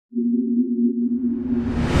Every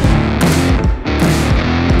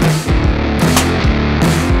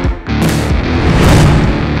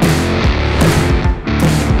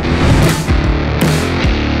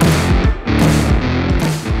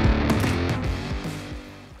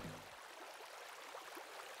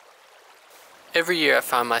year I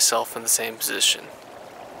find myself in the same position.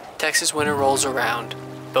 Texas winter rolls around,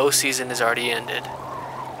 bow season has already ended,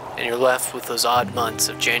 and you're left with those odd months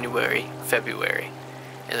of January, February,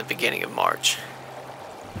 and the beginning of March.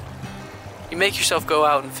 You make yourself go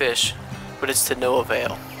out and fish, but it's to no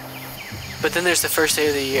avail. But then there's the first day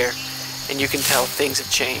of the year, and you can tell things have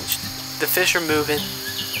changed. The fish are moving,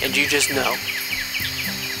 and you just know.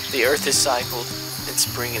 The earth is cycled, and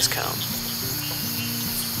spring has come.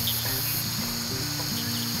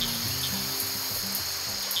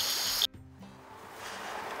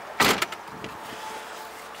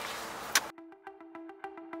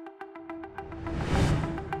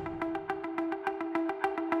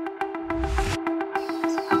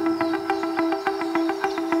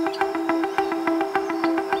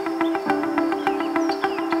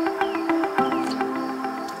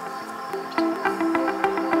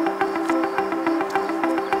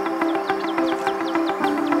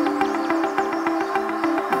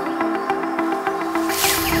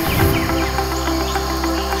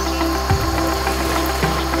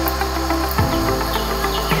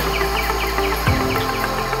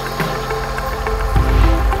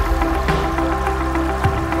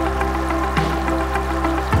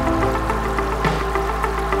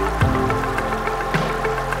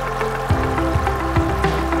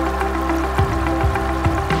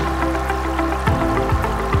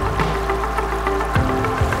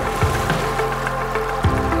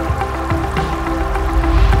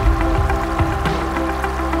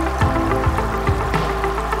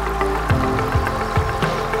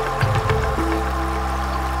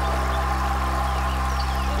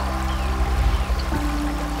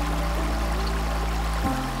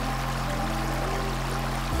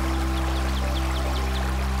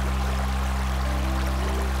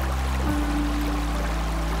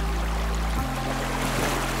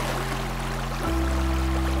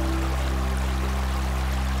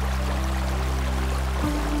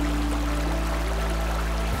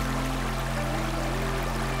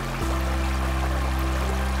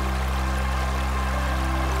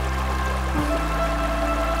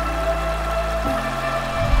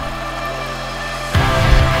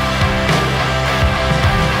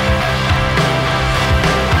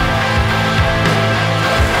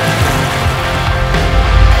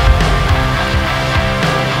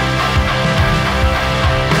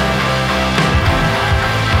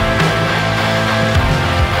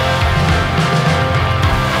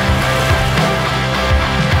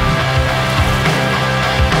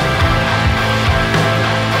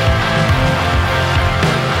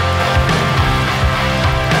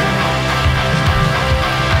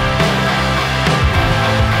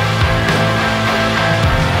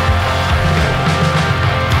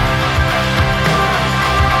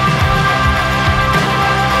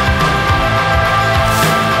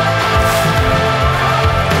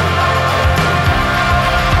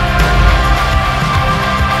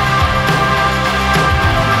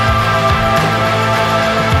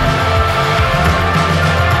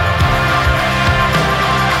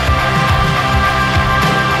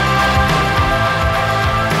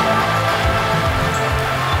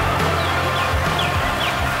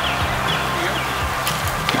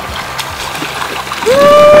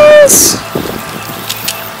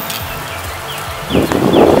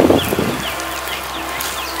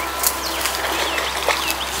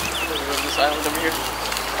 Island over here.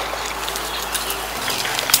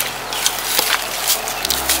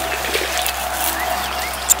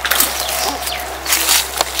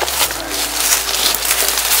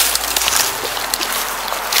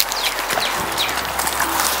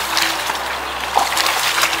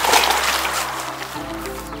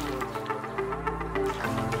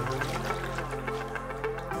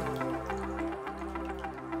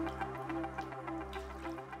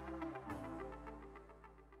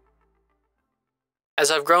 As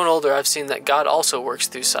I've grown older, I've seen that God also works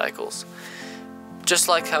through cycles. Just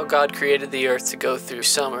like how God created the earth to go through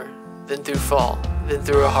summer, then through fall, then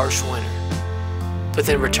through a harsh winter, but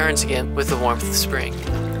then returns again with the warmth of spring.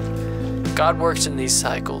 God works in these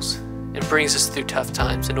cycles and brings us through tough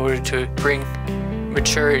times in order to bring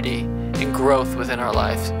maturity and growth within our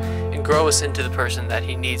lives and grow us into the person that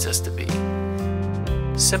He needs us to be.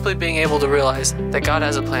 Simply being able to realize that God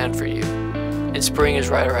has a plan for you and spring is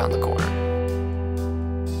right around the corner.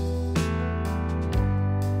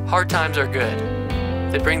 Hard times are good.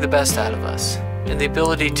 They bring the best out of us. and the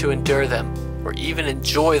ability to endure them, or even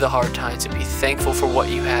enjoy the hard times and be thankful for what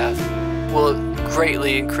you have, will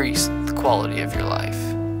greatly increase the quality of your life.